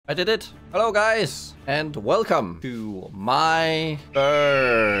I did it. Hello guys, and welcome to my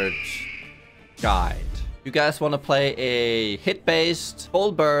bird guide. You guys want to play a hit-based,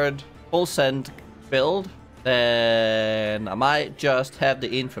 full bird, full send build? Then I might just have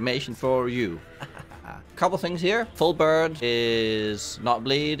the information for you. Couple things here. Full bird is not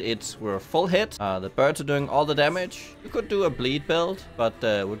bleed, we're full hit. The birds are doing all the damage. You could do a bleed build, but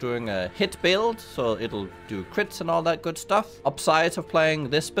we're doing a hit build, so it'll do crits and all that good stuff. Upsides of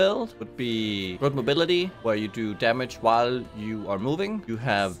playing this build would be good mobility, where you do damage while you are moving. You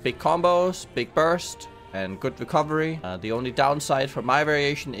have big combos, big burst, and good recovery. The only downside for my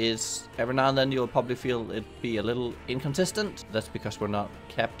variation is every now and then you'll probably feel it be a little inconsistent. That's because we're not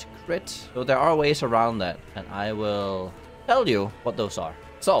kept crit. So there are ways around that, and I will tell you what those are.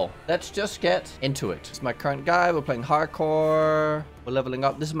 So let's just get into it. This is my current guy. We're playing hardcore. We're leveling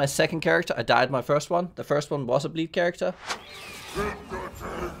up. This is my second character. I died my first one. The first one was a bleed character.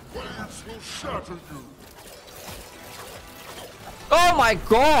 Oh my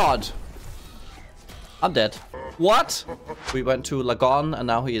god! I'm dead. What? We went to Lagon and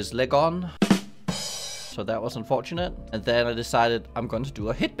now he is Legon. So that was unfortunate. And then I decided I'm going to do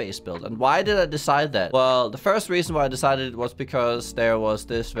a hit-based build. And why did I decide that? Well, the first reason why I decided it was because there was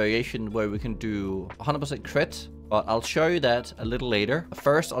this variation where we can do 100% crit. But I'll show you that a little later.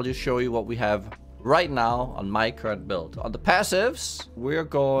 First, I'll just show you what we have right now on my current build. On the passives, we're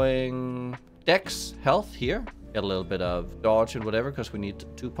going Dex, Health here. Get a little bit of dodge and whatever, because we need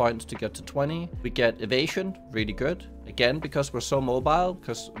 2 points to get to 20. We get evasion, really good. Again, because we're so mobile,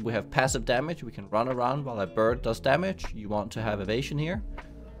 because we have passive damage, we can run around while a bird does damage. You want to have evasion here.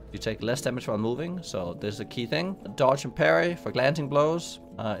 You take less damage while moving, so this is a key thing. Dodge and parry for glancing blows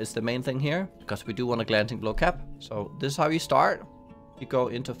is the main thing here, because we do want a glancing blow cap. So this is how you start. You go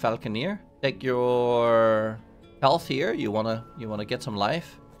into FALCONER. Take your health here. You wanna get some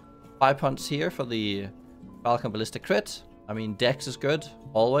life. 5 points here for the Falcon Ballistic Crit. I mean, Dex is good,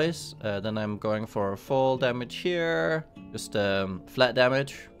 always. Then I'm going for full damage here. Just flat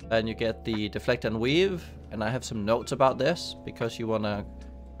damage. Then you get the Deflect and Weave. And I have some notes about this, because you want to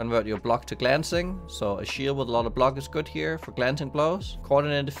convert your block to glancing. So a shield with a lot of block is good here for glancing blows.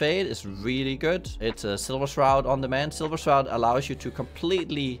 Coordinated Fade is really good. It's a Silver Shroud on demand. Silver Shroud allows you to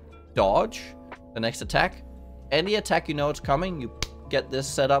completely dodge the next attack. Any attack you know it's coming, you get this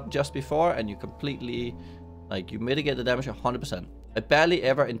set up just before and you completely... you mitigate the damage 100%. I barely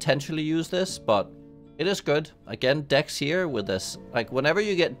ever intentionally use this, but it is good. Again, Dex here with this. Whenever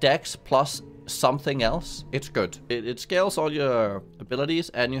you get Dex plus something else, it's good. It scales all your abilities,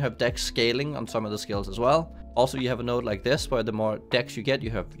 and you have Dex scaling on some of the skills as well. Also, you have a node like this, where the more Dex you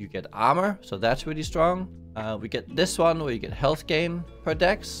get armor, so that's really strong. We get this one, where you get health gain per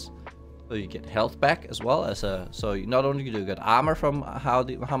Dex. So you get health back as well as so you not only do you get armor from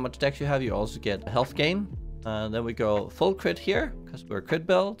how much Dex you have, you also get health gain. Then we go full crit here, because we're a crit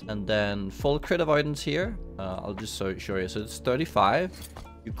build. And then full crit avoidance here. I'll just show you. So it's 35.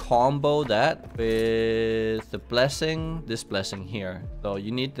 You combo that with the blessing, this blessing here. So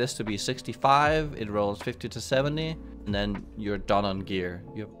you need this to be 65. It rolls 50 to 70. And then you're done on gear.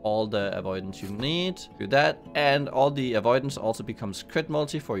 You have all the avoidance you need. Do that. And all the avoidance also becomes crit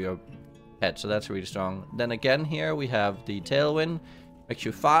multi for your pet. So that's really strong. Then again here we have the tailwind. Makes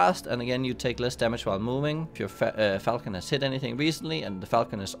you fast, and again you take less damage while moving. If your falcon has hit anything recently, and the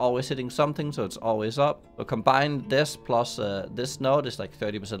falcon is always hitting something, so it's always up. So combine this plus this node is like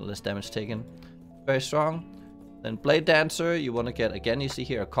 30% less damage taken. Very strong. Then Blade Dancer, you want to get, again you see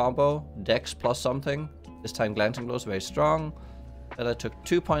here a combo, Dex plus something. This time glancing blows, very strong. Then I took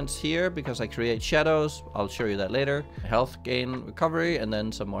 2 points here because I create shadows. I'll show you that later. Health gain recovery, and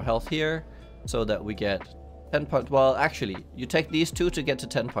then some more health here, so that we get 10 points. Well, actually, you take these two to get to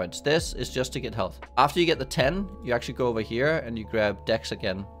 10 points. This is just to get health. After you get the 10, you actually go over here and you grab Dex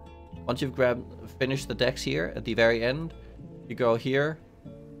again. Once you've finished the Dex here at the very end, you go here.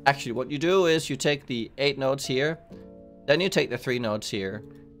 Actually, what you do is you take the 8 nodes here, then you take the 3 nodes here,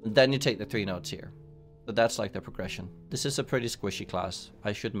 and then you take the 3 nodes here. So that's like the progression. This is a pretty squishy class.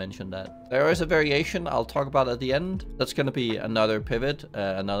 I should mention that. There is a variation I'll talk about at the end. That's going to be another pivot,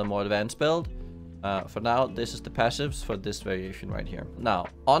 another more advanced build. For now, this is the passives for this variation right here. Now,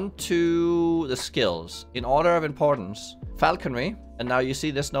 on to the skills. In order of importance, falconry. And now you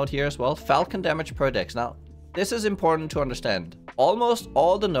see this note here as well. Falcon damage per dex. Now, this is important to understand. Almost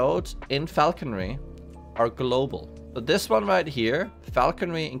all the nodes in falconry are global. So this one right here,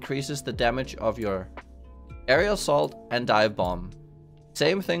 falconry increases the damage of your aerial assault and dive bomb.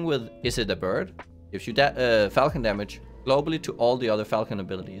 Same thing with Is It a Bird? Gives you falcon damage globally to all the other falcon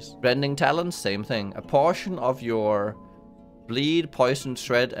abilities. Rending talons, same thing. A portion of your bleed, poison,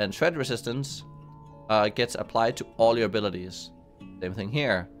 shred, and shred resistance gets applied to all your abilities. Same thing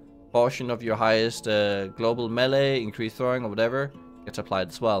here. Portion of your highest global melee, increased throwing, or whatever gets applied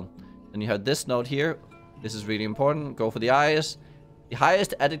as well. Then you have this node here. This is really important. Go for the eyes. The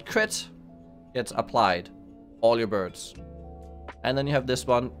highest added crit gets applied. All your birds. And then you have this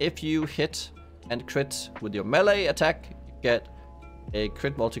one. If you hit and crit with your melee attack, you get a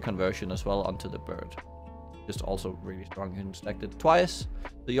crit multi-conversion as well onto the bird. Just also really strong. You can stack it twice.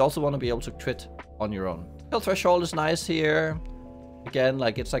 So you also want to be able to crit on your own. Skill threshold is nice here. Again,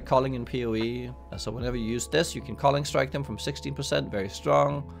 like it's like calling in PoE. So whenever you use this, you can calling strike them from 16%. Very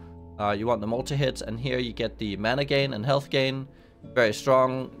strong. You want the multi-hits, and here you get the mana gain and health gain. Very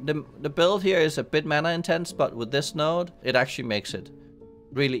strong. The build here is a bit mana intense, but with this node, it actually makes it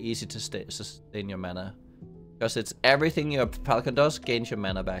really easy to sustain your mana. Because it's everything your Falcon does gains your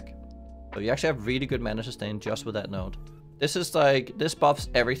mana back. So you actually have really good mana sustain just with that node. This is like, this buffs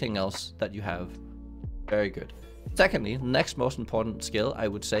everything else that you have. Very good. Secondly, the next most important skill, I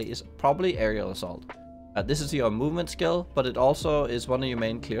would say, is probably Aerial Assault. This is your movement skill, but it also is one of your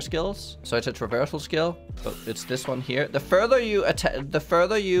main clear skills. So it's a traversal skill, but it's this one here. The further you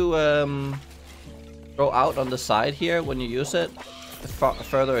go out on the side here when you use it, the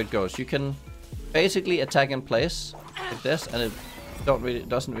further it goes. You can basically attack in place like this, and it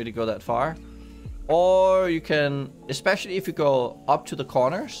doesn't really go that far. Or you can, especially if you go up to the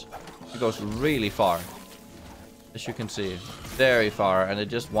corners, it goes really far. As you can see, very far, and it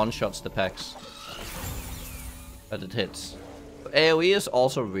just one-shots the pecs that it hits. AoE is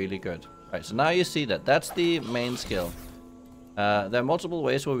also really good. Right, so now you see that. That's the main skill. There are multiple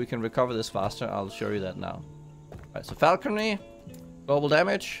ways where we can recover this faster. I'll show you that now. Right, so Falconry, global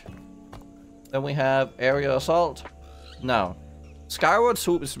damage. Then we have Aerial Assault. Now, Skyward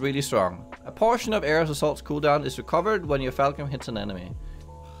Swoop is really strong. A portion of Aerial Assault's cooldown is recovered when your Falcon hits an enemy.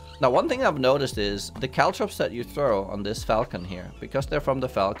 Now, one thing I've noticed is the caltrops that you throw on this Falcon here, because they're from the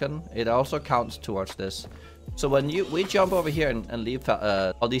Falcon, it also counts towards this. So when we jump over here and leave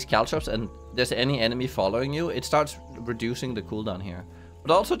all these caltrops, and there's any enemy following you, it starts reducing the cooldown here.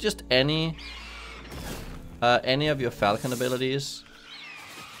 But also just any of your Falcon abilities,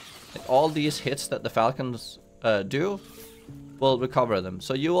 all these hits that the Falcons do, will recover them.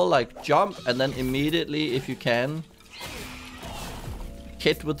 So you will like jump, and then immediately, if you can,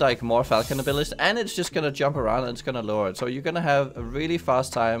 hit with like more Falcon abilities, and it's just gonna jump around and it's gonna lower it. So you're gonna have a really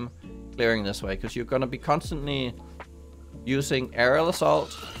fast time clearing this way, because you're gonna be constantly using Aerial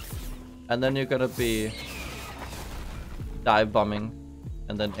Assault, and then you're gonna be dive bombing,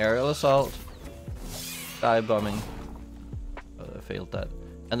 and then Aerial Assault, dive bombing. I failed that.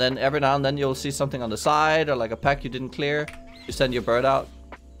 And then every now and then you'll see something on the side, or like a pack you didn't clear. You send your bird out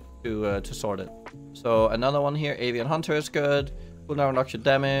to sort it. So another one here, Avian Hunter is good. Cooldown reduction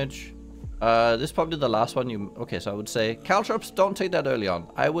damage. This is probably the last one okay, so I would say caltrops, don't take that early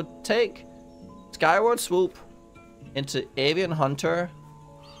on. I would take Skyward Swoop into Avian Hunter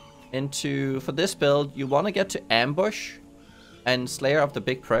for this build. You want to get to Ambush and Slayer of the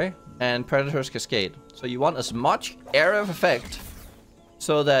Big Prey and Predator's Cascade. So you want as much area of effect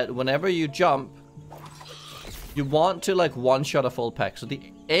so that whenever you jump, you want to like one-shot a full pack. So the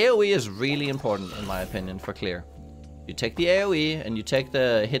AoE is really important in my opinion for clear. You take the AoE and you take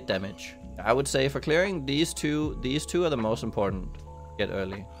the hit damage. I would say for clearing, these two are the most important. Get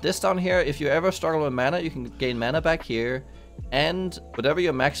early. This down here, if you ever struggle with mana, you can gain mana back here, and whatever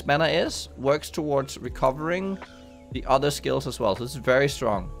your max mana is, works towards recovering the other skills as well. So this is very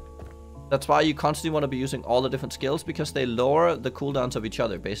strong. That's why you constantly want to be using all the different skills, because they lower the cooldowns of each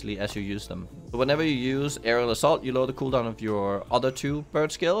other basically as you use them. So whenever you use Aerial Assault, you lower the cooldown of your other two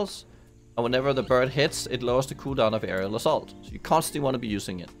bird skills. And whenever the bird hits, it lowers the cooldown of Aerial Assault. So you constantly want to be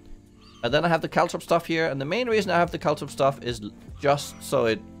using it. And then I have the caltrop stuff here. And the main reason I have the caltrop stuff is just so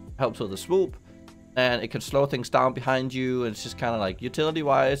it helps with the swoop. And it can slow things down behind you. And it's just kind of like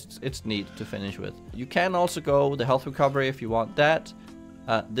utility-wise, it's neat to finish with. You can also go with the health recovery if you want that.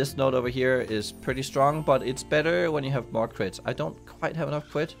 This node over here is pretty strong, but it's better when you have more crits. I don't quite have enough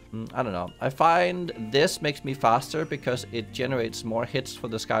crit. I don't know. I find this makes me faster because it generates more hits for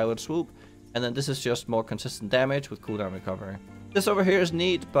the Skyward Swoop. And then this is just more consistent damage with cooldown recovery. This over here is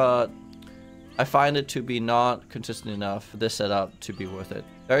neat, but I find it to be not consistent enough for this setup to be worth it.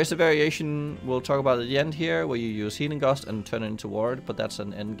 There is a variation we'll talk about at the end here, where you use Healing Gust and turn it into Ward, but that's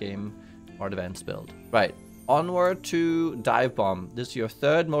an endgame or advanced build. Right. Onward to Dive Bomb. This is your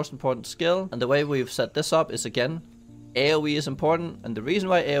third most important skill, and the way we've set this up is, again, AoE is important, and the reason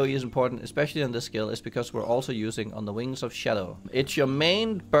why AoE is important, especially on this skill, is because we're also using on the Wings of Shadow. It's your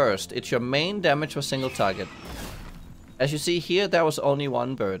main burst, it's your main damage for single target. As you see here, there was only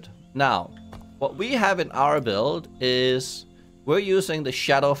one bird. Now, what we have in our build is we're using the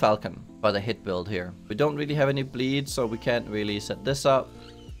Shadow Falcon for the hit build here. We don't really have any bleed, so we can't really set this up.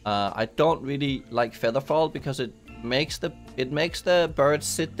 I don't really like Featherfall because it makes the bird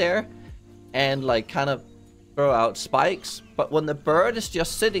sit there and like kind of throw out spikes. But when the bird is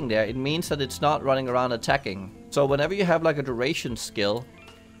just sitting there, it means that it's not running around attacking. So whenever you have like a duration skill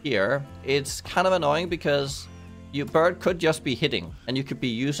here, it's kind of annoying because your bird could just be hitting and you could be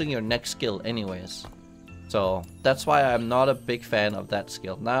using your next skill anyways. So that's why I'm not a big fan of that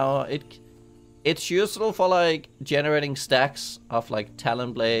skill. Now it's useful for like generating stacks of like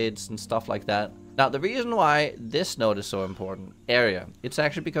Talon Blades and stuff like that. Now the reason why this node is so important, area, it's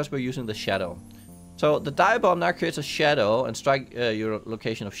actually because we're using the shadow. So the dive bomb now creates a shadow and strike your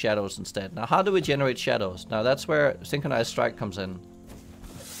location of shadows instead. Now how do we generate shadows? Now that's where synchronized strike comes in,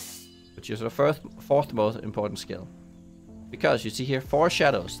 which is the fourth most important skill. Because you see here 4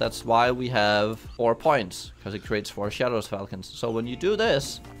 shadows. That's why we have 4 points, because it creates 4 shadows falcons. So when you do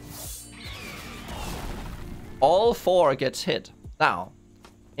this, all 4 gets hit. Now,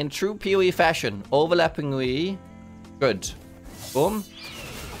 in true PoE fashion, overlappingly good. Boom.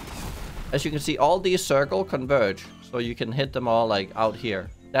 As you can see, all these circle converge, so you can hit them all like out here.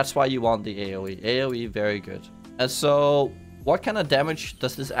 That's why you want the AoE. AoE, very good. And so, what kind of damage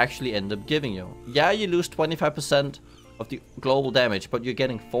does this actually end up giving you? Yeah, you lose 25% of the global damage, but you're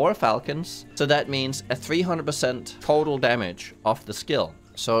getting 4 falcons. So that means a 300% total damage of the skill.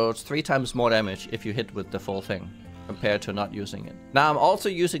 So it's 3 times more damage if you hit with the full thing compared to not using it. Now I'm also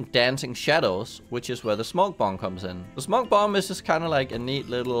using Dancing Shadows, which is where the Smoke Bomb comes in. The Smoke Bomb is just kind of like a neat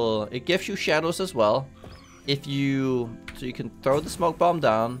little... It gives you shadows as well. So you can throw the Smoke Bomb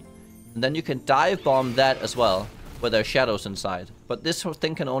down, and then you can Dive Bomb that as well, where there are shadows inside. But this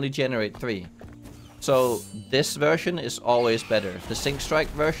thing can only generate 3. So this version is always better. The Sync Strike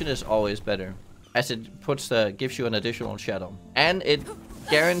version is always better, as it gives you an additional shadow. And it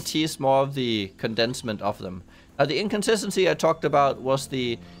guarantees more of the condensement of them. Now the inconsistency I talked about was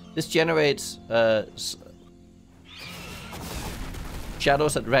this generates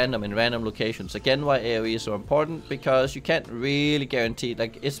shadows at random in random locations. Again, why AoE is so important, because you can't really guarantee,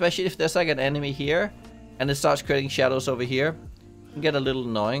 like especially if there's like an enemy here and it starts creating shadows over here, it can get a little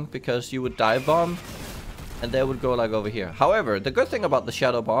annoying because you would dive bomb and they would go like over here. However, the good thing about the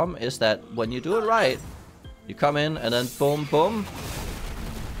shadow bomb is that when you do it right, you come in and then boom boom,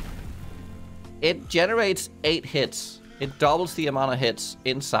 it generates 8 hits. It doubles the amount of hits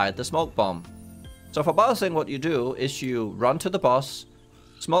inside the smoke bomb. So for bossing, what you do is you run to the boss,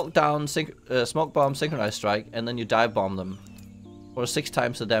 smoke bomb synchronized strike, and then you dive bomb them for 6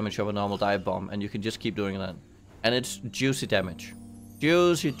 times the damage of a normal dive bomb, and you can just keep doing that. And it's juicy damage.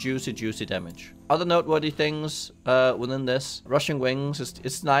 Juicy damage. Other noteworthy things within this, rushing wings,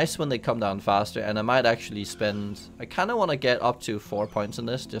 it's nice when they come down faster, and I might actually I kind of want to get up to 4 points in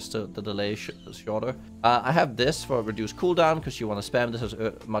this, just so the delay is shorter. I have this for reduced cooldown, because you want to spam this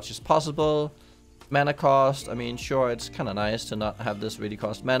as much as possible. Mana cost, I mean, sure, it's kind of nice to not have this really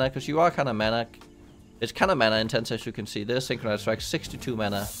cost mana, because you are kind of mana. It's kind of mana intense, as you can see. This synchronized strike, 62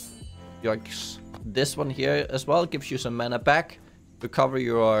 mana. Yikes. This one here as well gives you some mana back. Recover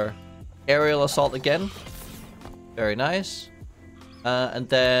your aerial assault again. Very nice. And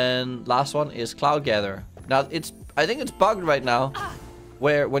then last one is Cloud Gather. Now I think it's bugged right now,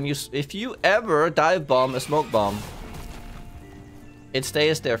 where if you ever dive bomb a smoke bomb, it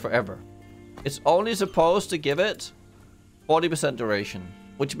stays there forever. It's only supposed to give it 40% duration,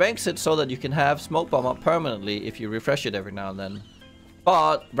 which makes it so that you can have smoke bomb up permanently if you refresh it every now and then.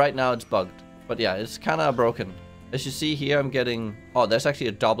 But right now it's bugged. But yeah, it's kind of broken. As you see here, I'm getting... Oh, there's actually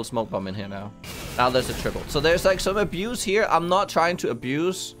a double smoke bomb in here now. Now there's a triple. So there's like some abuse here. I'm not trying to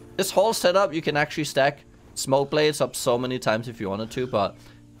abuse. This whole setup, you can actually stack smoke blades up so many times if you wanted to. But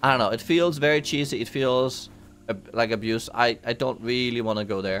I don't know. It feels very cheesy. It feels like abuse. I don't really want to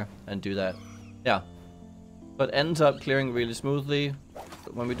go there and do that. Yeah. But it ends up clearing really smoothly.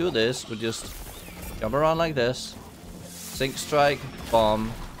 But when we do this, we just jump around like this. Sync strike,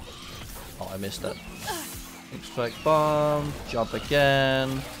 bomb. Oh, I missed that. Strike bomb, jump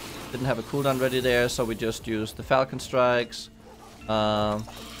again. Didn't have a cooldown ready there, so we just used the Falcon strikes.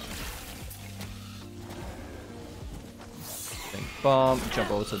 Think bomb,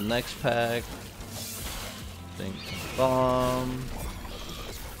 jump over to the next pack. Think bomb.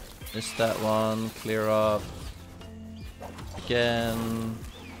 Missed that one, clear up. Again.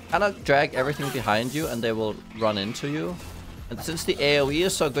 Kind of drag everything behind you and they will run into you. And since the AoE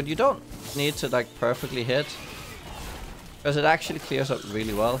is so good, you don't need to like perfectly hit, because it actually clears up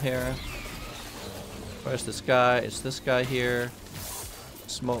really well here. Where's this guy? It's this guy here.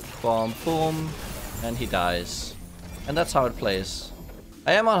 Smoke bomb, boom, and he dies. And that's how it plays.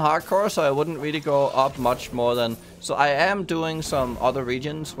 I am on hardcore, so I wouldn't really go up much more than... So I am doing some other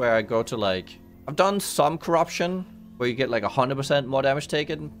regions where I go to like... I've done some corruption where you get like 100% more damage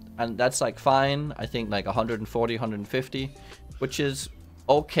taken, and that's like fine. I think like 140, 150, which is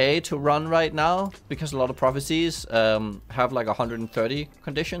okay to run right now because a lot of prophecies have like 130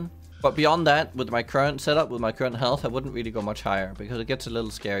 condition. But beyond that, with my current setup, with my current health, I wouldn't really go much higher because it gets a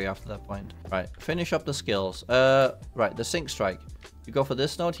little scary after that point. Right, finish up the skills. Right, the Sync Strike. You go for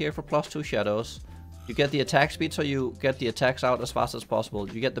this node here for +2 shadows. You get the attack speed, so you get the attacks out as fast as possible.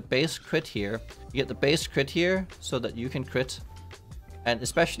 You get the base crit here. You get the base crit here so that you can crit. And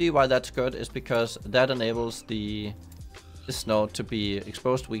especially why that's good is because that enables this node to be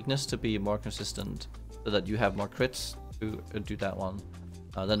exposed weakness to be more consistent, so that you have more crits to do that one.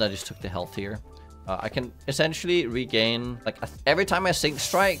 Then I just took the health here. I can essentially regain, like, every time I Sync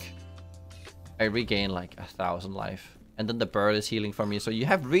Strike, I regain like 1,000 life. And then the bird is healing for me, so you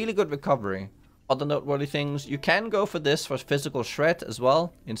have really good recovery. Other noteworthy things, you can go for this for physical shred as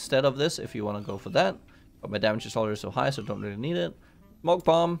well, instead of this, if you want to go for that. But my damage is already so high, so I don't really need it. Smoke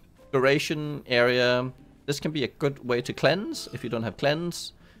bomb, duration, area. This can be a good way to cleanse, if you don't have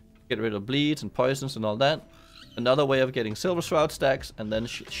cleanse. Get rid of bleeds and poisons and all that. Another way of getting Silver Shroud stacks, and then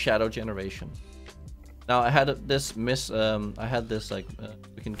shadow generation. Now I had this I had this like,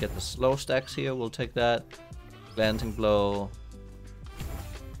 we can get the slow stacks here, we'll take that. Glancing blow.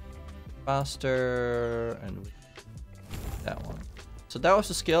 Faster, and that one. So that was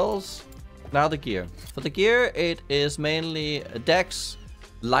the skills. Now the gear. For the gear, it is mainly dex,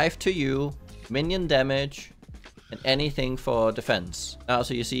 life to you, minion damage, and anything for defense. Now,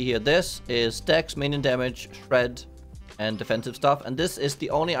 so you see here, this is dex, minion damage, shred, and defensive stuff. And this is the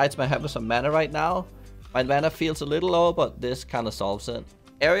only item I have with some mana right now. My mana feels a little low, but this kind of solves it.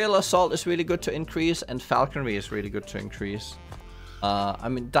 Aerial assault is really good to increase, and falconry is really good to increase. I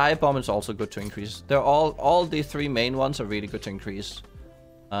mean, dive bomb is also good to increase. They're all the three main ones are really good to increase.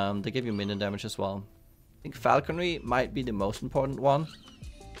 They give you minion damage as well. I think falconry might be the most important one,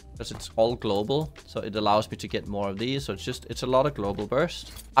 because it's all global, so it allows me to get more of these. So it's a lot of global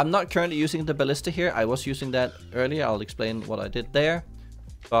burst. I'm not currently using the ballista here. I was using that earlier. I'll explain what I did there.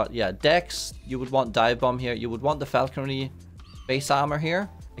 But yeah, dex, you would want dive bomb here. You would want the falconry base armor here.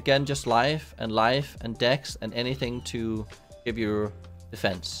 Again, just life and dex and anything to give you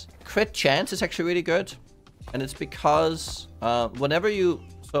defense. Crit chance is actually really good, and it's because whenever you...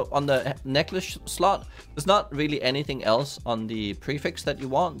 So on the necklace slot, there's not really anything else on the prefix that you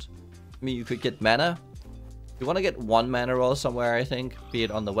want. I mean, you could get mana. You want to get 1 mana roll somewhere, I think, be it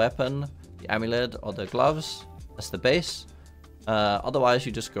on the weapon, the amulet, or the gloves. That's the base. Otherwise,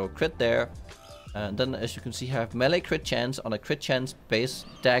 you just go crit there. And then, as you can see, I have melee crit chance on a crit chance base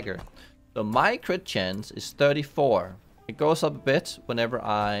dagger. So my crit chance is 34. It goes up a bit whenever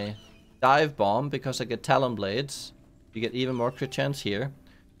I dive bomb, because I get talon blades. You get even more crit chance here.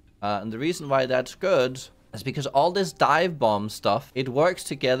 And the reason why that's good is because all this dive bomb stuff, it works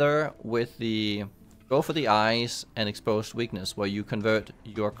together with the go for the eyes and exposed weakness, where you convert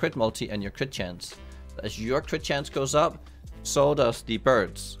your crit multi and your crit chance. As your crit chance goes up, so does the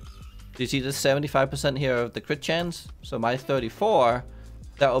birds. Do you see this 75% here of the crit chance? So my 34,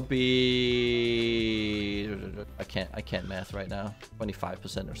 that will be... I can't math right now.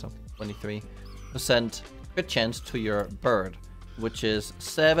 25% or something. 23% crit chance to your bird, which is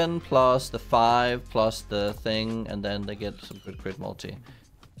 7 plus the 5 plus the thing, and then they get some good crit multi.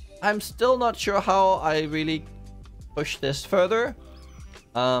 I'm still not sure how I really push this further.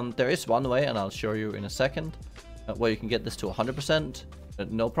 There is one way, and I'll show you in a second, where you can get this to 100%,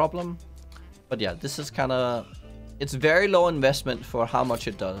 no problem. But yeah, this is kind of... It's very low investment for how much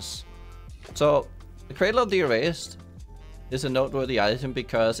it does. So, the Cradle of the Erased is a noteworthy item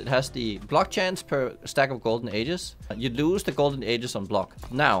because it has the block chance per stack of golden ages. You lose the golden ages on block.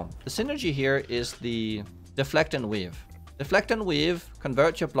 Now, the synergy here is the Deflect and Weave. Deflect and Weave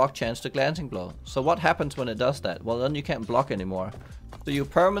converts your block chance to Glancing Blow. So what happens when it does that? Well, then you can't block anymore. So you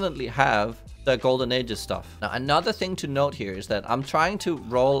permanently have the golden ages stuff. Now, another thing to note here is that I'm trying to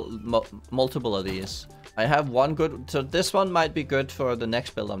roll multiple of these. I have one good... So this one might be good for the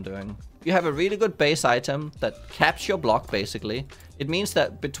next build I'm doing. You have a really good base item that caps your block, basically. It means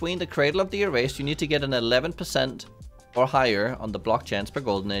that between the Cradle of the Erased, you need to get an 11% or higher on the block chance per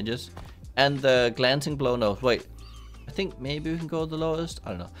golden ages. And the Glancing Blow node. Wait, I think maybe we can go the lowest.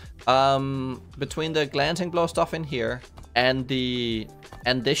 I don't know. Between the Glancing Blow stuff in here and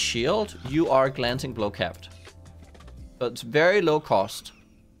this shield, you are Glancing Blow capped. So it's very low cost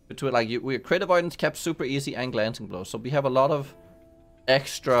between like we're crit avoidance kept super easy and glancing blows. So we have a lot of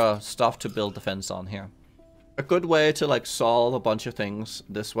extra stuff to build defense on here. A good way to like solve a bunch of things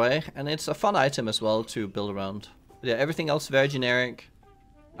this way, and it's a fun item as well to build around. But yeah, everything else very generic.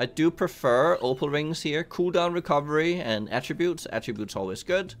 I do prefer opal rings here. Cooldown recovery and attributes. Attributes always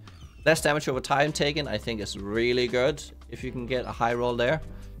good. Less damage over time taken I think is really good if you can get a high roll there,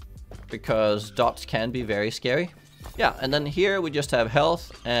 because dots can be very scary. Yeah, and then here we just have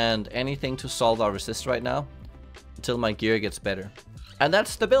health and anything to solve our resist right now until my gear gets better. And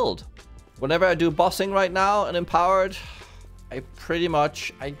that's the build. Whenever I do bossing right now and empowered,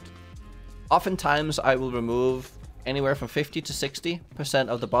 oftentimes I will remove anywhere from 50 to 60%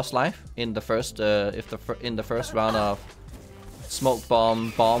 of the boss life in the first in the first round of smoke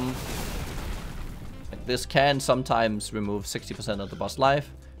bomb. This can sometimes remove 60% of the boss life.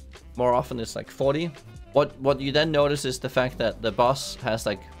 More often it's like 40. What you then notice is the fact that the boss has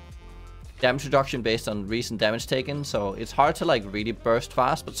like damage reduction based on recent damage taken, so it's hard to like really burst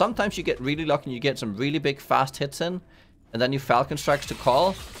fast, but sometimes you get really lucky and you get some really big fast hits in, and then you Falcon Strikes to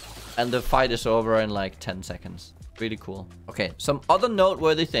call, and the fight is over in like 10 seconds. Really cool. Okay, some other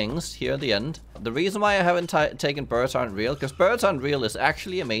noteworthy things here at the end. The reason why I haven't taken Birds Aren't Real, because Birds Aren't Real is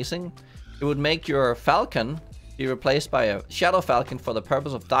actually amazing. It would make your Falcon be replaced by a Shadow Falcon for the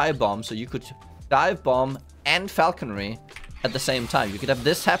purpose of dive bomb, so you could dive bomb and falconry at the same time. You could have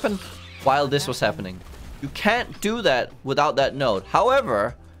this happen while this was happening. You can't do that without that node.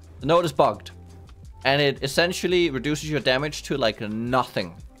 However, the node is bugged, and it essentially reduces your damage to like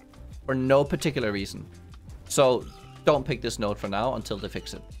nothing for no particular reason. So don't pick this node for now until they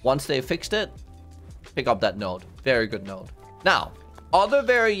fix it. Once they fixed it, pick up that node. Very good node. Now, other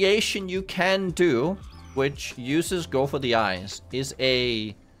variation you can do, which uses Go for the Eyes, is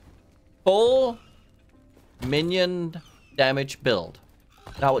a full minion damage build.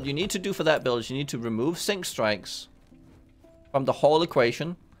 Now, what you need to do for that build is you need to remove sync strikes from the whole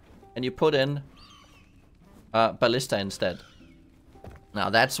equation, and you put in ballista instead. Now,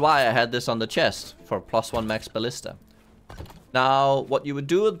 that's why I had this on the chest for +1 max ballista. Now, what you would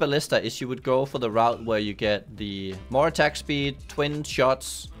do with ballista is you would go for the route where you get the more attack speed, twin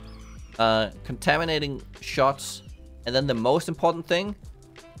shots, contaminating shots, and then the most important thing,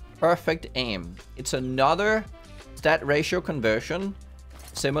 perfect aim. It's another stat ratio conversion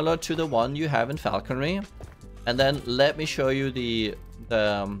similar to the one you have in falconry. And then let me show you the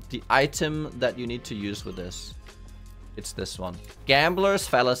item that you need to use with this. It's this one. Gambler's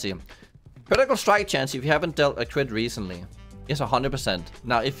Fallacy. Critical strike chance if you haven't dealt a crit recently is 100%.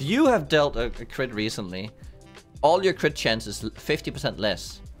 Now, if you have dealt a crit recently, all your crit chance is 50%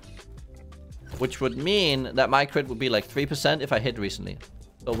 less. Which would mean that my crit would be like 3% if I hit recently.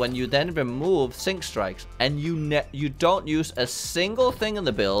 So when you then remove sync strikes and you don't use a single thing in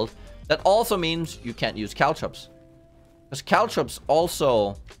the build, that also means you can't use caltrops. Because caltrops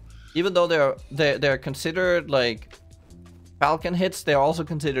also, even though they're considered like falcon hits, they're also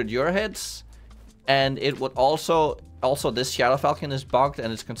considered your hits. And it would also this Shadow Falcon is bugged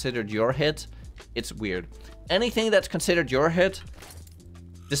and it's considered your hit. It's weird. Anything that's considered your hit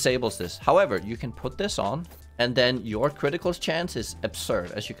disables this. However, you can put this on, and then your critical chance is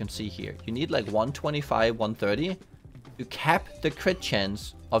absurd, as you can see here. You need like 125, 130 to cap the crit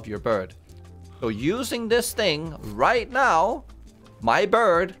chance of your bird. So using this thing right now, my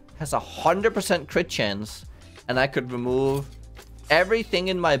bird has 100% crit chance, and I could remove everything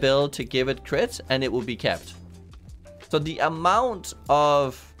in my build to give it crit, and it will be kept. So the amount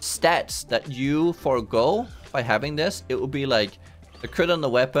of stats that you forego by having this, it will be like the crit on the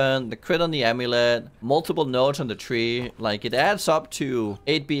weapon, the crit on the amulet, multiple nodes on the tree. Like, it adds up to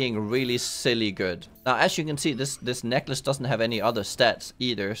it being really silly good. Now, as you can see, this necklace doesn't have any other stats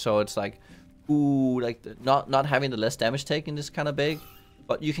either. So it's like, ooh, like not having the less damage taken is kind of big.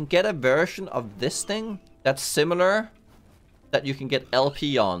 But you can get a version of this thing that's similar, that you can get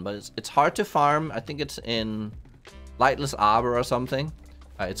LP on. But it's hard to farm. I think it's in Lightless Arbor or something.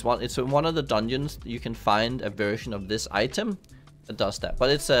 It's in one of the dungeons. You can find a version of this item that does that,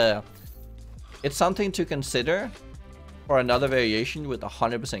 but it's something to consider for another variation with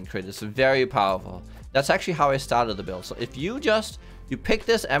 100% crit. It's very powerful. That's actually how I started the build. So if you pick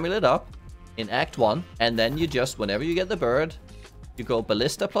this amulet up in Act 1, and then you just, whenever you get the bird, you go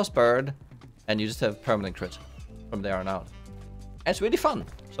ballista plus bird, and you just have permanent crit from there on out. And it's really fun,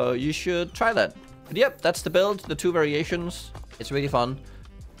 so you should try that. But yep, that's the build, the 2 variations. It's really fun.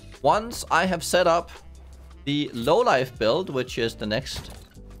 Once I have set up the low life build, which is the next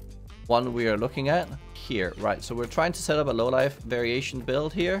one we are looking at here, right? So we're trying to set up a low life variation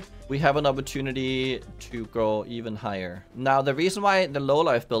build here. we have an opportunity to go even higher. Now, the reason why the low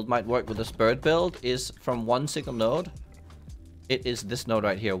life build might work with this bird build is from one single node. It is this node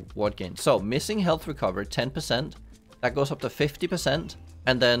right here, ward gain. So missing health recovery, 10%. That goes up to 50%.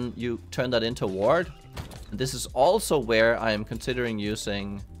 And then you turn that into ward. And this is also where I am considering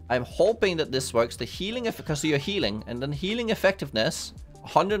using... I'm hoping that this works. The healing, because you're healing. And then healing effectiveness,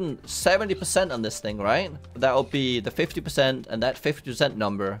 170% on this thing, right? That will be the 50%, and that 50%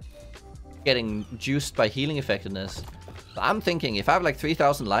 number getting juiced by healing effectiveness. So I'm thinking if I have like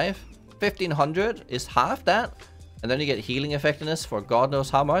 3,000 life, 1,500 is half that. And then you get healing effectiveness for God knows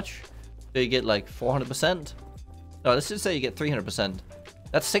how much. So you get like 400%. No, let's just say you get 300%.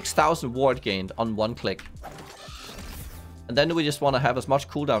 That's 6,000 ward gained on one click. And then we just want to have as much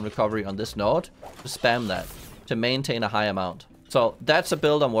cooldown recovery on this node to spam that, to maintain a high amount. So that's a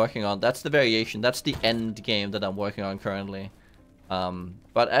build I'm working on. That's the variation. That's the end game that I'm working on currently.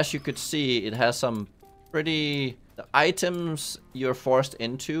 But as you could see, it has some pretty... The items you're forced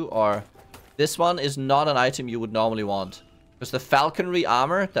into are... This one is not an item you would normally want. Because the falconry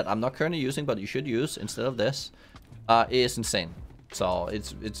armor that I'm not currently using, but you should use instead of this, is insane. So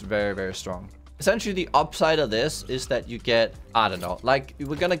it's very, very strong. Essentially, the upside of this is that you get, I don't know, like,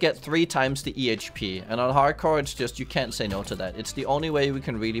 we're gonna get 3 times the EHP. And on hardcore, it's just, you can't say no to that. It's the only way we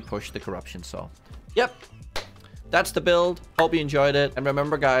can really push the corruption. So, yep. That's the build. Hope you enjoyed it. And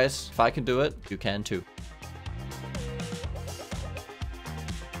remember, guys, if I can do it, you can too.